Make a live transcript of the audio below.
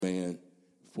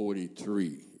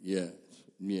43. Yes,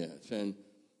 yes. And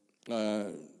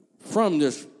from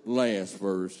this last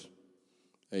verse,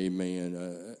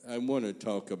 amen, I want to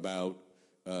talk about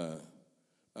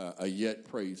yet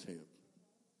praise him.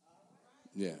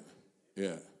 Yeah,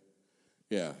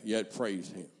 yet praise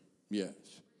him. Yes.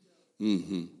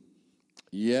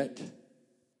 Yet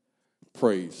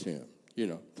praise him. You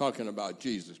know, talking about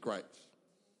Jesus Christ.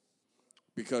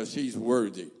 Because he's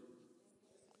worthy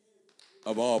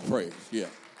of all praise. Yeah.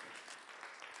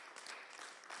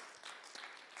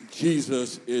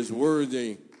 Jesus is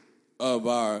worthy of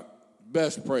our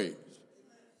best praise.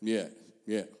 Yeah.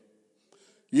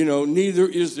 You know, neither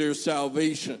is there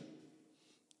salvation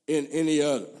in any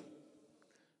other.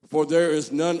 For there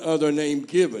is none other name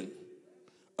given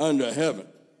under heaven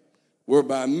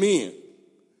whereby men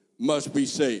must be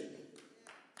saved.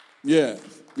 Yeah.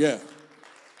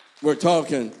 We're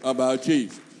talking about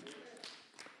Jesus.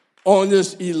 On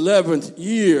this 11th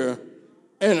year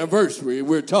anniversary,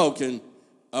 we're talking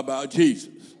about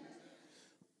Jesus.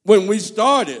 When we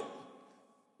started,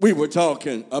 we were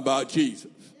talking about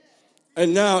Jesus.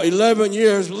 And now, 11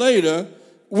 years later,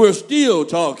 we're still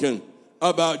talking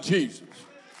about Jesus.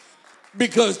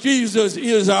 Because Jesus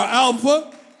is our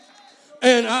Alpha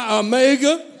and our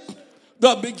Omega,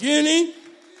 the beginning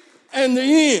and the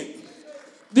end,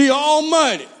 the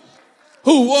Almighty,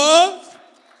 who was,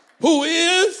 who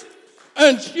is,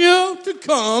 and still to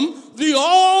come, the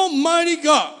Almighty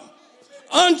God.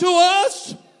 Unto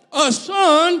us a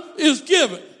son is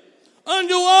given.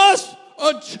 Unto us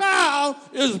a child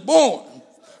is born.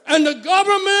 And the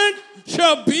government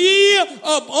shall be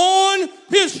upon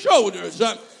his shoulders.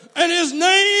 And his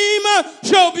name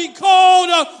shall be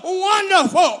called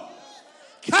Wonderful,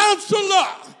 Counselor,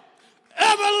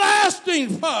 Everlasting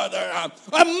Father,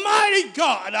 a Mighty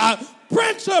God,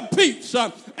 Prince of Peace,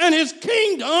 and his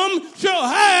kingdom shall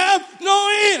have no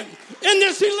end. In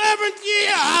this 11th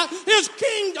year, his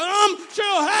kingdom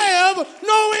shall have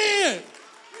no end.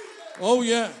 Oh,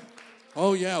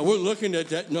 yeah, we're looking at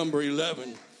that number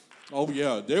 11. Oh,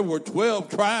 yeah, there were 12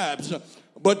 tribes,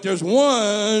 but there's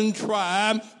one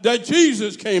tribe that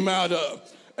Jesus came out of,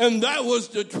 and that was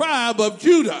the tribe of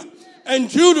Judah. And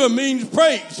Judah means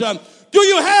praise. Do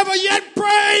you have a yet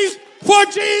praise for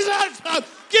Jesus?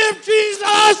 Give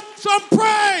Jesus some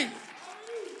praise.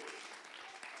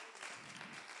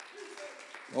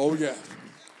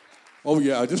 Oh,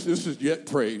 yeah, this is yet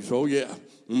praise. Oh, yeah.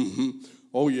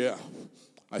 Oh, yeah.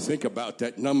 I think about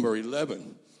that number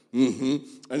 11.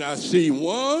 And I see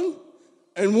 1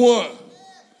 and 1.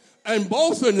 And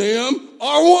both of them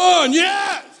are one.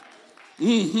 Yes.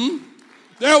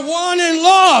 They're one in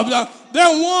love.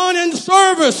 They're one in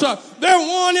service. They're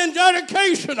one in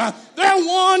dedication. They're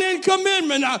one in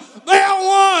commitment. They're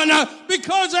one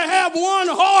because they have one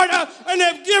heart and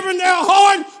they've given their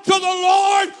heart to the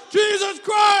Lord Jesus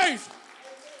Christ.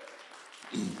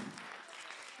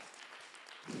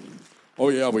 Oh,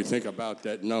 yeah, we think about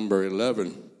that number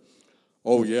 11.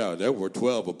 Oh, yeah, there were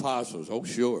 12 apostles. Oh,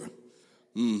 sure.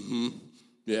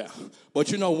 Yeah.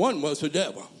 But you know, one was the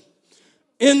devil.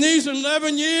 In these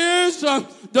 11 years,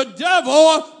 the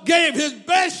devil gave his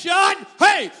best shot.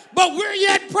 Hey, but we're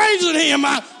yet praising him.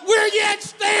 We're yet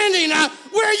standing.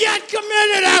 We're yet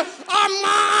committed. Our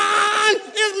mind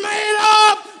is made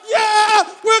up. Yeah,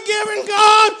 we're giving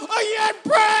God a yet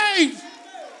praise.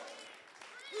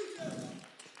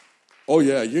 Oh,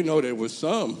 yeah, you know there was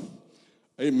some,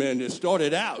 amen, that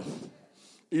started out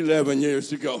 11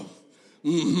 years ago.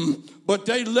 But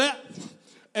they left.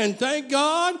 And thank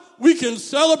God we can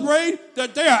celebrate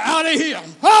that they are out of here.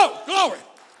 Oh,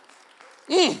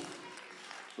 glory.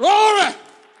 Glory.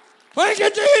 Thank you,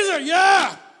 Jesus.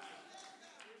 Yeah.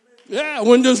 Yeah,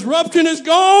 when disruption is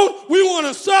gone, we want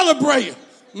to celebrate.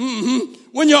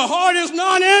 When your heart is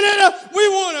not in it, we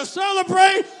want to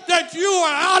celebrate that you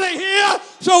are out of here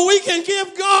so we can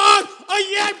give God a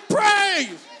yet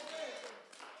praise.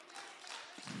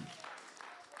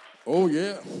 Oh,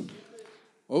 yeah.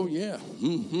 Oh, yeah.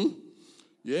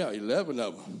 Yeah, 11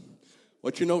 of them.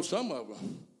 But you know, some of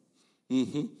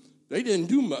them, they didn't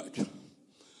do much.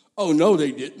 Oh, no,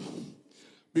 they didn't.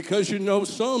 Because, you know,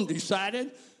 some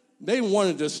decided they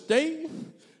wanted to stay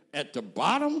at the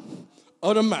bottom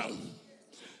of the mountain.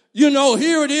 You know,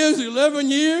 here it is,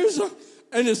 11 years,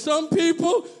 and there's some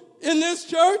people in this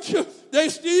church, they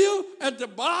still at the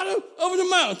bottom of the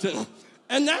mountain.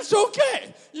 And that's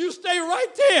okay. You stay right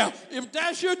there if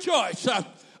that's your choice.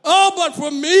 But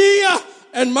for me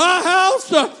and my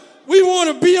house, we want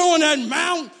to be on that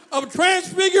mount of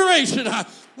transfiguration.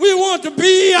 We want to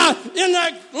be in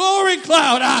that glory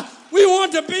cloud. We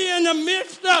want to be in the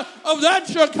midst of that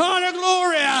Shekinah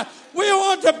glory. We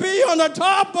want to be on the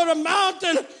top of the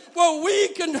mountain where we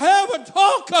can have a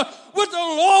talk with the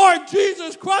Lord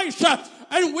Jesus Christ,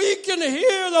 and we can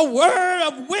hear the word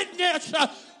of witness.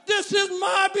 This is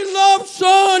my beloved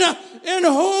Son in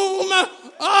whom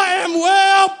I am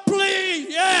well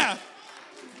pleased. Yeah.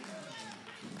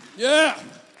 Yeah.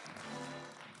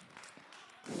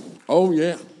 Oh,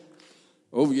 yeah.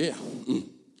 Oh, yeah.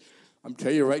 I'm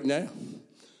telling you right now,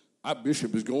 our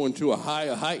bishop is going to a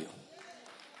higher height.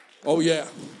 Oh, yeah.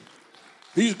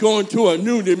 He's going to a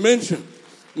new dimension.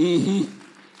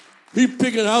 He's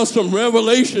picking out some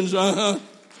revelations. And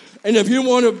if you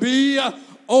want to be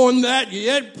on that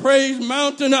yet praise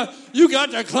mountain, you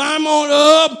got to climb on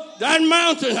up that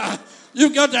mountain.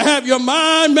 You got to have your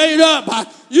mind made up.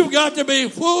 You've got to be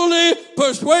fully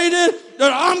persuaded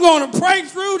that I'm going to pray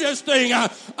through this thing.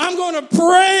 I'm going to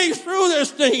praise through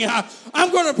this thing.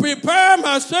 I'm going to prepare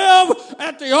myself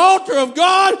at the altar of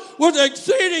God with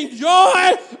exceeding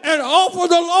joy and offer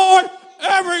the Lord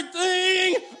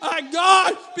everything I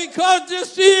got, because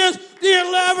this is the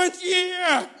 11th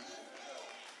year.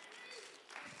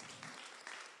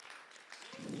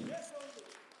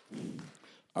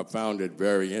 I found it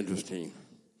very interesting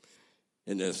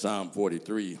in that Psalm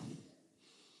 43.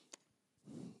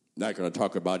 Not going to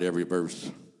talk about every verse,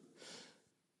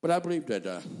 but I believe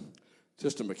that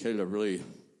Sister Michaela really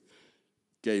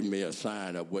gave me a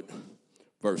sign of what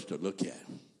verse to look at,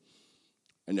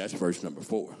 and that's verse number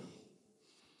 4.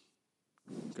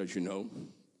 Because, you know,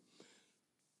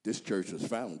 this church was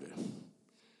founded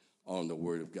on the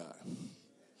Word of God.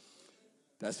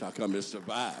 That's how come it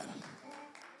survived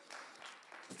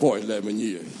for 11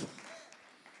 years.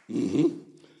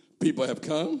 People have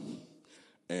come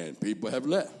and people have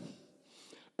left.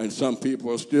 And some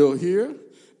people are still here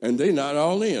and they're not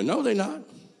all in. No, they're not.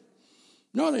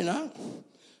 No, they're not.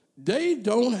 They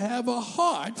don't have a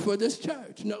heart for this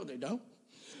church. No, they don't.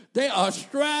 They are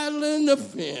straddling the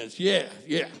fence. Yeah.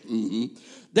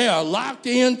 They are locked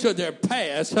into their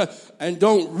past and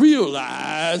don't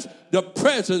realize the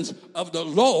presence of the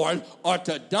Lord or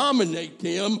to dominate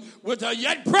them with a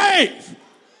yet praise.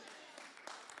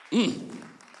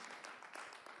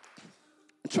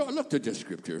 So I looked at this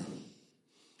scripture.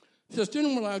 It says,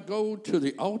 then will I go to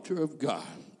the altar of God.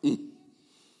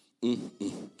 You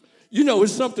know,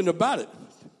 it's something about it.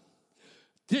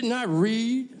 Didn't I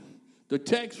read the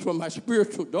text from my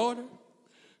spiritual daughter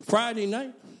Friday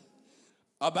night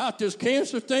about this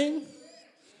cancer thing?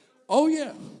 Oh,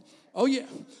 yeah.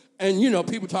 And, you know,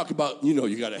 people talk about, you know,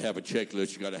 you got to have a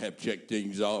checklist. You got to have check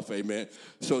things off, amen.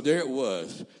 So there it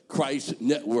was, Christ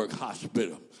Network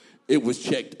Hospital. It was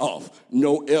checked off.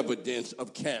 No evidence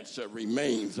of cancer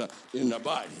remains in the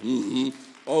body.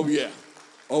 Oh, yeah.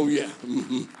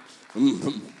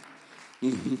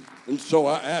 And so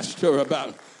I asked her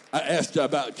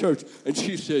about church, and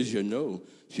she says, you know,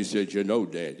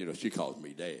 Dad. You know, she calls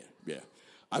me Dad. Yeah.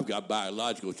 I've got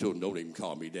biological children, don't even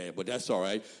call me Dad, but that's all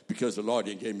right because the Lord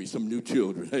gave me some new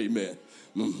children, amen.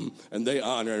 And they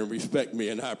honor and respect me,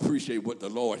 and I appreciate what the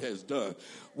Lord has done.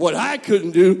 What I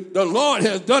couldn't do, the Lord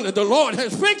has done it. The Lord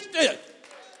has fixed it.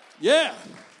 Yeah.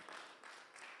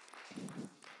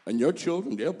 And your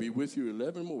children, they'll be with you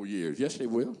 11 more years. Yes, they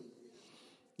will.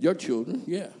 Your children,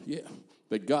 yeah.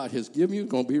 That God has given you,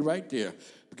 going to be right there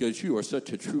because you are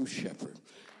such a true shepherd.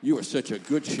 You are such a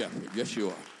good shepherd. Yes, you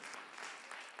are.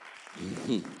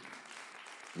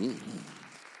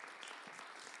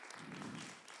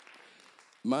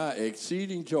 My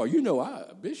exceeding joy. You know, our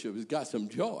bishop has got some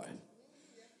joy.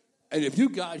 And if you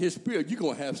got his spirit, you're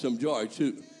going to have some joy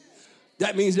too.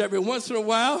 That means every once in a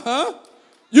while,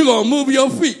 you're going to move your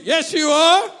feet. Yes, you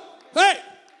are. Hey.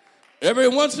 Every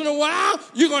once in a while,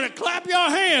 you're going to clap your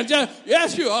hands.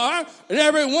 Yes, you are. And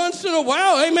every once in a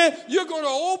while, amen, you're going to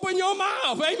open your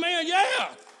mouth. Amen, yeah.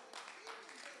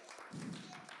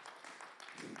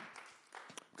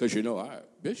 Because, you know, our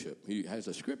bishop, he has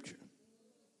a scripture.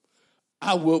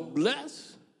 I will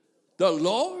bless the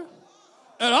Lord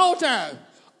at all times.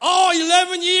 All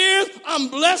 11 years, I'm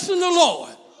blessing the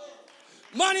Lord.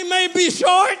 Money may be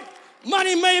short.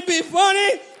 Money may be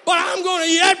funny. But I'm going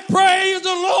to yet praise the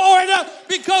Lord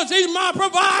because he's my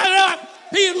provider.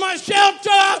 He's my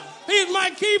shelter. He's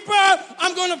my keeper.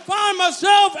 I'm going to find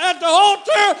myself at the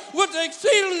altar with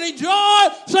exceedingly joy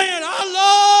saying, I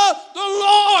love the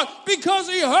Lord because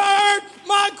he heard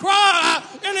my cry.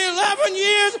 In 11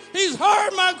 years, he's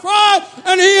heard my cry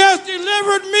and he has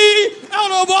delivered me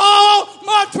out of all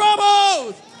my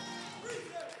troubles.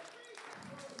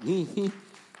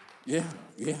 Yeah.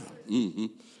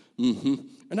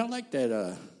 And I like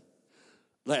that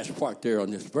last part there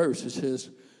on this verse. It says,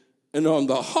 and on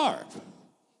the harp,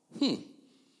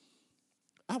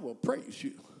 I will praise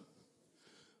you.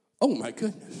 Oh, my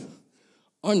goodness.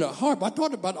 On the harp, I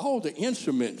thought about all the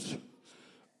instruments,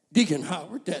 Deacon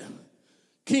Howard, that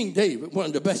King David, one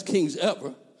of the best kings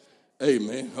ever,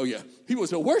 amen. Oh, yeah. He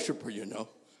was a worshiper, you know.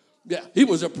 Yeah, he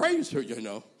was a praiser, you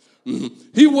know. Mm-hmm.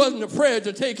 He wasn't afraid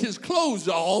to take his clothes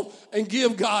off and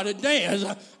give God a dance.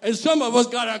 And some of us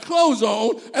got our clothes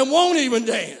on and won't even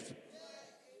dance.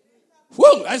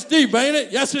 Whoa, that's deep, ain't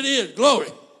it? Yes, it is. Glory.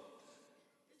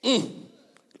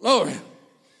 Glory.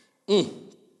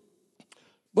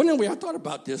 But anyway, I thought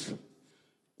about this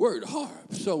word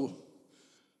harp. So,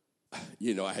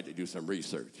 you know, I had to do some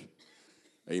research.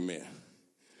 Amen.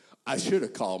 I should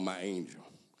have called my angel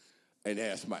and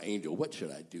asked my angel, what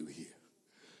should I do here?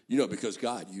 You know, because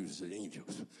God uses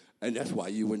angels. And that's why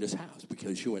you're in this house,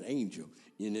 because you're an angel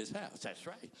in this house. That's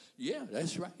right. Yeah,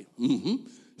 that's right.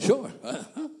 Sure.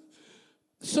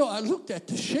 So I looked at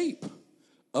the shape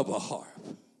of a harp.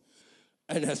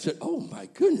 And I said, oh, my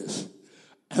goodness.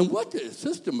 And what did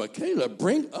Sister Michaela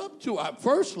bring up to our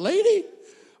First Lady?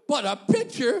 But a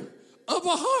picture of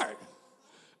a heart.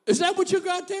 Is that what you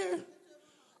got there?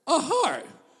 A heart.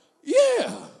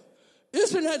 Yeah.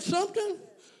 Isn't that something?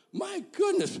 My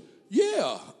goodness.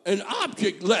 Yeah. An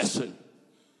object lesson.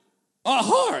 A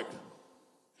heart.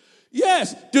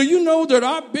 Yes. Do you know that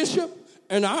our bishop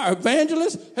and our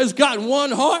evangelist has got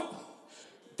one heart?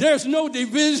 There's no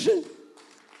division.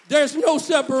 There's no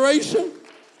separation.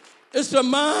 It's a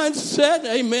mindset,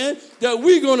 amen, that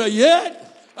we're going to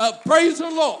yet praise the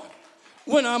Lord.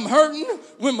 When I'm hurting,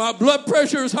 when my blood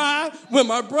pressure is high, when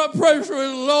my blood pressure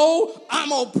is low, I'm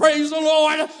going to praise the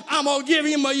Lord. I'm going to give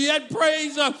him a yet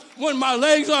praise. When my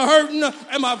legs are hurting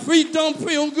and my feet don't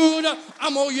feel good,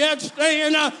 I'm going to yet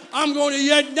stand. I'm going to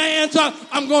yet dance.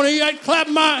 I'm going to yet clap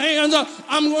my hands.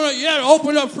 I'm going to yet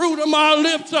open the fruit of my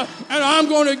lips. And I'm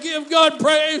going to give God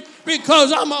praise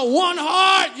because I'm a one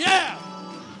heart. Yeah.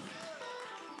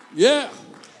 Yeah.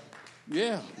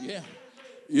 Yeah. Yeah.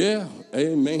 Yeah.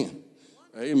 Amen.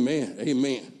 Amen.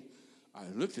 Amen. I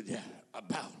looked at that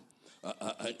about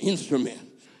an instrument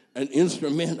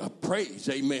of praise.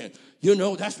 Amen. You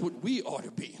know, that's what we ought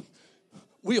to be.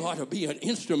 We ought to be an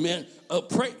instrument of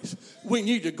praise. We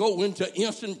need to go into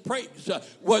instant praise,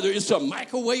 whether it's a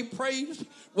microwave praise,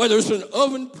 whether it's an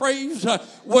oven praise,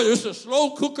 whether it's a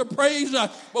slow cooker praise,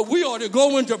 but we ought to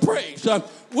go into praise.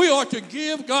 We ought to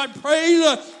give God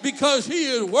praise because he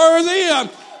is worthy.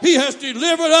 He has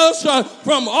delivered us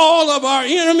from all of our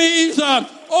enemies.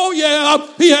 Oh, yeah,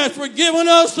 he has forgiven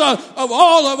us of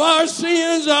all of our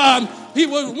sins. He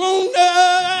was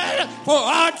wounded for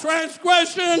our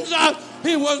transgressions.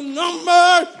 He was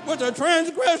numbered with the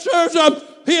transgressors.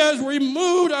 He has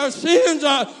removed our sins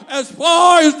as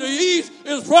far as the east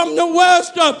is from the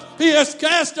west. He has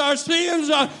cast our sins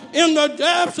in the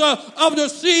depths of the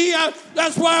sea.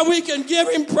 That's why we can give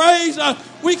him praise.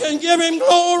 We can give him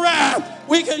glory.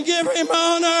 We can give him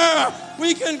honor.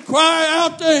 We can cry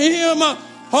out to him,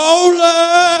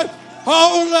 holy,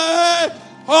 holy,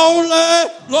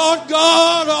 holy, Lord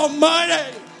God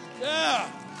Almighty. Yeah.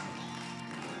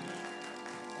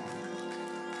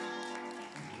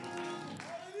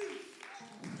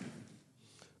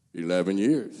 $11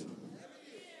 years.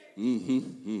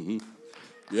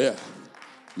 Yeah.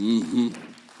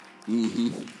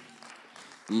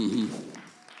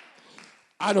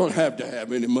 I don't have to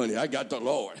have any money. I got the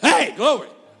Lord. Hey, glory.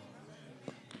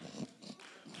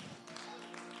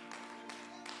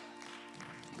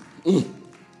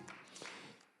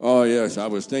 Oh, yes, I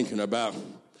was thinking about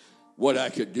what I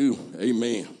could do.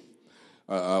 Amen.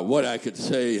 What I could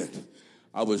say.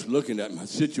 I was looking at my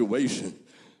situation.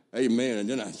 Amen. And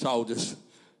then I saw this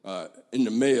in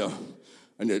the mail,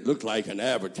 and it looked like an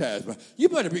advertisement. You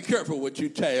better be careful what you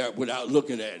tab without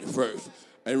looking at it first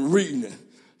and reading it.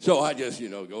 So I just,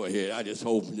 go ahead. I just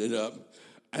opened it up,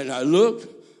 and I looked.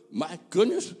 My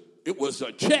goodness, it was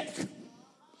a check.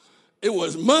 It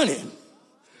was money.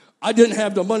 I didn't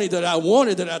have the money that I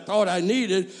wanted, that I thought I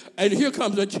needed, and here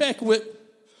comes a check with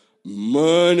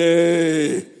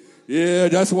money. Yeah,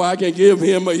 that's why I can give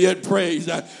him a yet praise.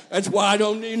 That's why I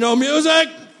don't need no music.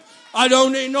 I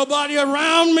don't need nobody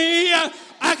around me.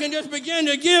 I can just begin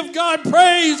to give God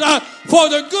praise for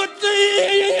the good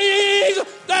things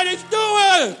that he's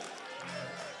doing.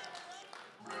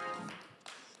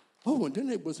 Oh, and then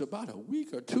it was about a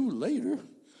week or two later.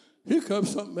 Here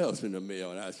comes something else in the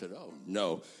mail. And I said, oh,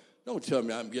 no. Don't tell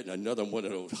me I'm getting another one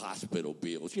of those hospital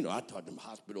bills. I thought them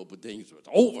hospital things was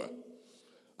over.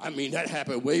 I mean, that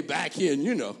happened way back in,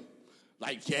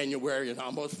 like January and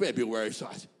almost February. So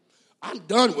I said, I'm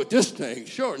done with this thing,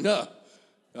 sure enough.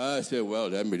 I said, well,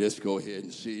 let me just go ahead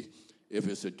and see if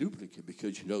it's a duplicate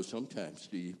because, sometimes,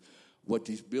 Steve, what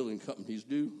these building companies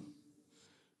do,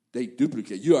 they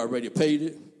duplicate. You already paid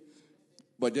it,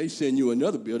 but they send you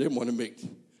another bill. They want to make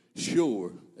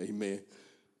sure, amen,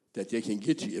 that they can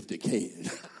get you if they can.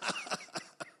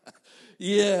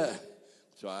 Yeah.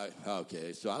 So I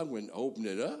went and opened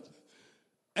it up.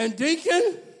 And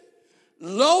Deacon,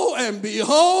 lo and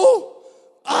behold,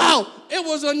 it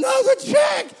was another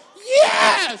check.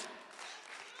 Yes.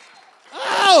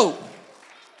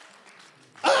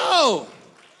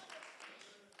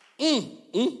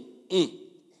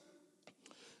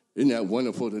 Isn't that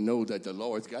wonderful to know that the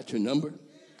Lord's got your number?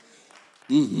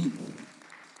 Mm-hmm.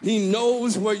 He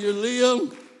knows where you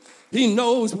live. He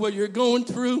knows what you're going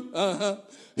through.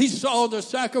 He saw the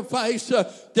sacrifice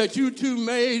that you two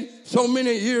made so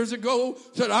many years ago.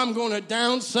 Said, I'm going to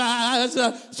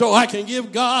downsize so I can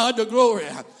give God the glory.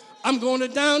 I'm going to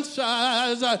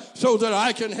downsize so that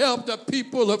I can help the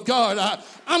people of God.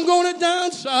 I'm going to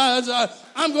downsize.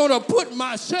 I'm going to put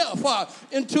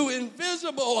myself into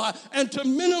invisible and to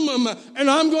minimum.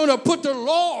 And I'm going to put the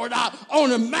Lord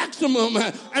on a maximum.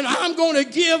 And I'm going to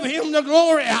give him the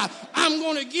glory. I'm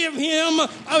going to give him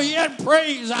yet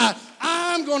praise.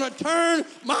 I'm going to turn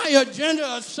my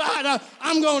agenda aside.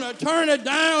 I'm going to turn it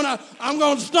down. I'm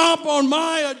going to stomp on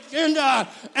my agenda.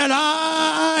 And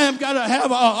I am going to have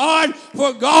a heart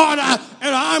for God.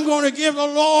 And I'm going to give the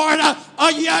Lord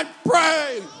a yet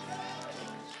praise.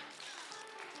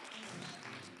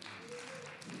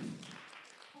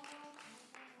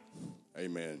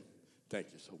 Amen. Thank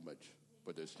you so much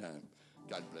for this time.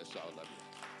 God bless all of you.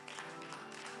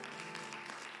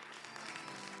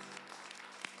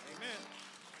 Amen.